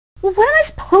Well, what am I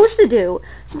supposed to do?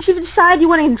 Since you've decided you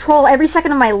want to control every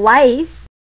second of my life.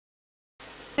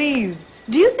 Please,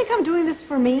 do you think I'm doing this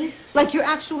for me? Like you're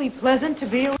actually pleasant to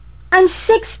be around? I'm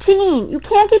 16. You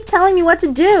can't keep telling me what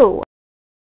to do.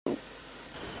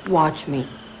 Watch me.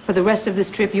 For the rest of this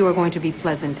trip, you are going to be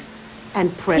pleasant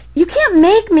and present. You can't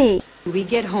make me. When we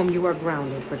get home, you are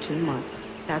grounded for 2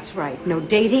 months. That's right. No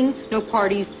dating, no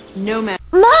parties, no man.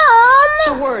 Mom!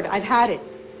 A word. I've had it.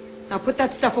 Now put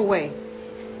that stuff away.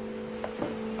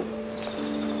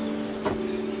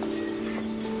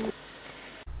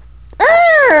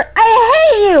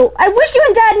 I hate you! I wish you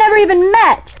and Dad never even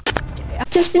met!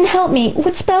 Justin, help me.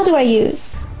 What spell do I use?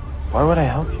 Why would I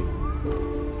help you?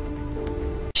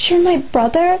 You're my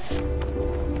brother?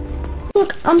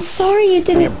 Look, I'm sorry you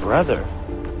didn't... Your brother?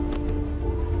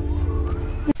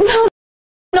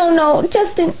 No,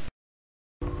 Justin.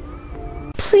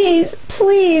 Please,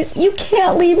 you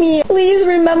can't leave me. Please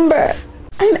remember.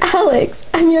 I'm Alex.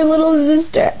 I'm your little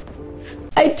sister.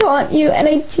 I taunt you and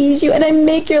I tease you and I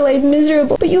make your life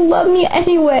miserable, but you love me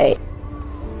anyway.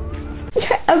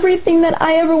 You're everything that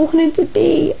I ever wanted to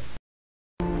be.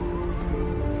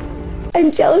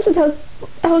 I'm jealous of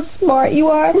how smart you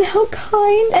are and how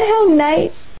kind and how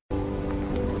nice.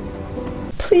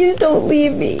 Please don't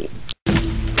leave me.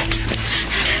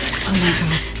 Oh my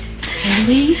God.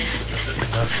 Haley?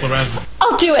 That's Lorenzo.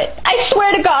 I'll do it. I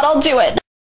swear to God, I'll do it.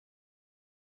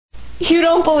 You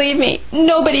don't believe me.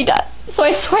 Nobody does. So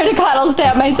I swear to God, I'll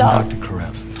stab myself. Dr.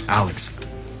 Karev. Alex,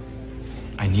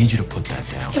 I need you to put that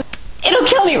down. It'll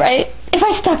kill me, right? If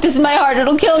I stuck this in my heart,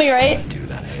 it'll kill me, right? Don't do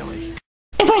that, Haley.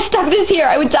 If I stuck this here,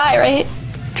 I would die, right?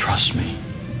 Trust me.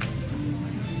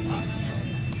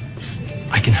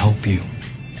 I can help you.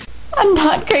 I'm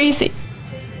not crazy.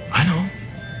 I know.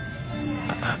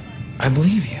 I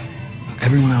believe you.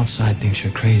 Everyone outside thinks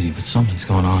you're crazy, but something's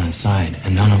going on inside,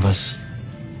 and none of us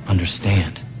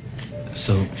understand.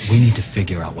 So we need to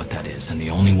figure out what that is, and the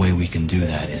only way we can do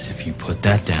that is if you put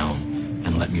that down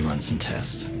and let me run some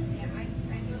tests.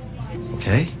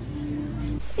 Okay?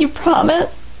 You promise?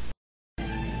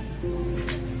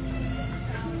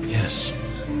 Yes.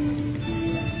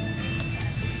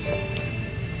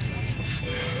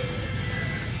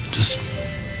 Just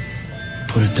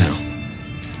put it down.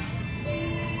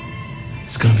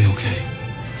 It's gonna be okay.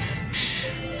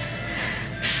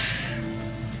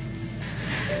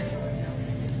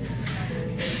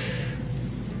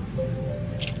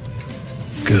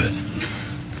 Good.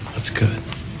 That's good.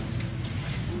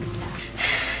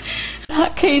 I'm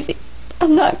not crazy.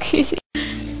 I'm not crazy.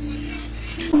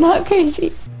 I'm not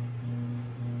crazy.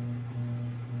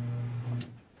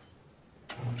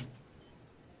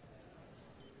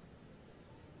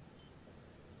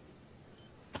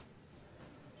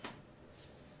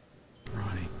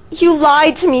 Ronnie, You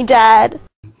lied to me, Dad.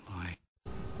 lie.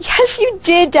 Yes, you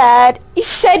did, Dad. You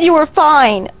said you were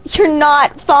fine. You're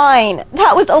not fine.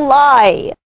 That was a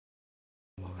lie.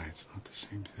 Lie, it's not the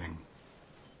same thing.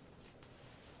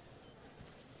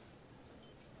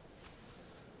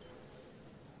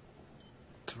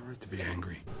 It's all right to be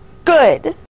angry.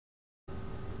 Good.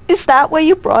 Is that why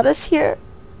you brought us here?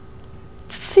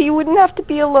 So you wouldn't have to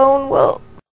be alone, Will?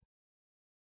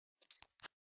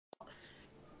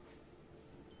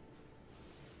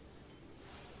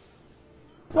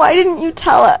 Why didn't you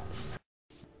tell us?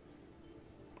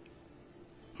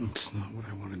 It's not what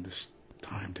I wanted this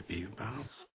time to be about.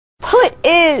 Well, it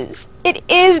is. It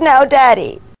is now,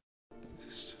 Daddy. This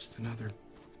is just another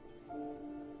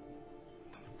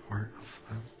part of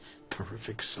a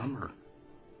terrific summer.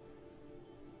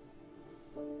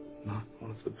 Not one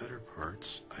of the better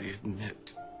parts, I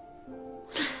admit.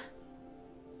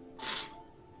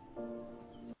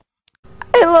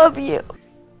 I love you.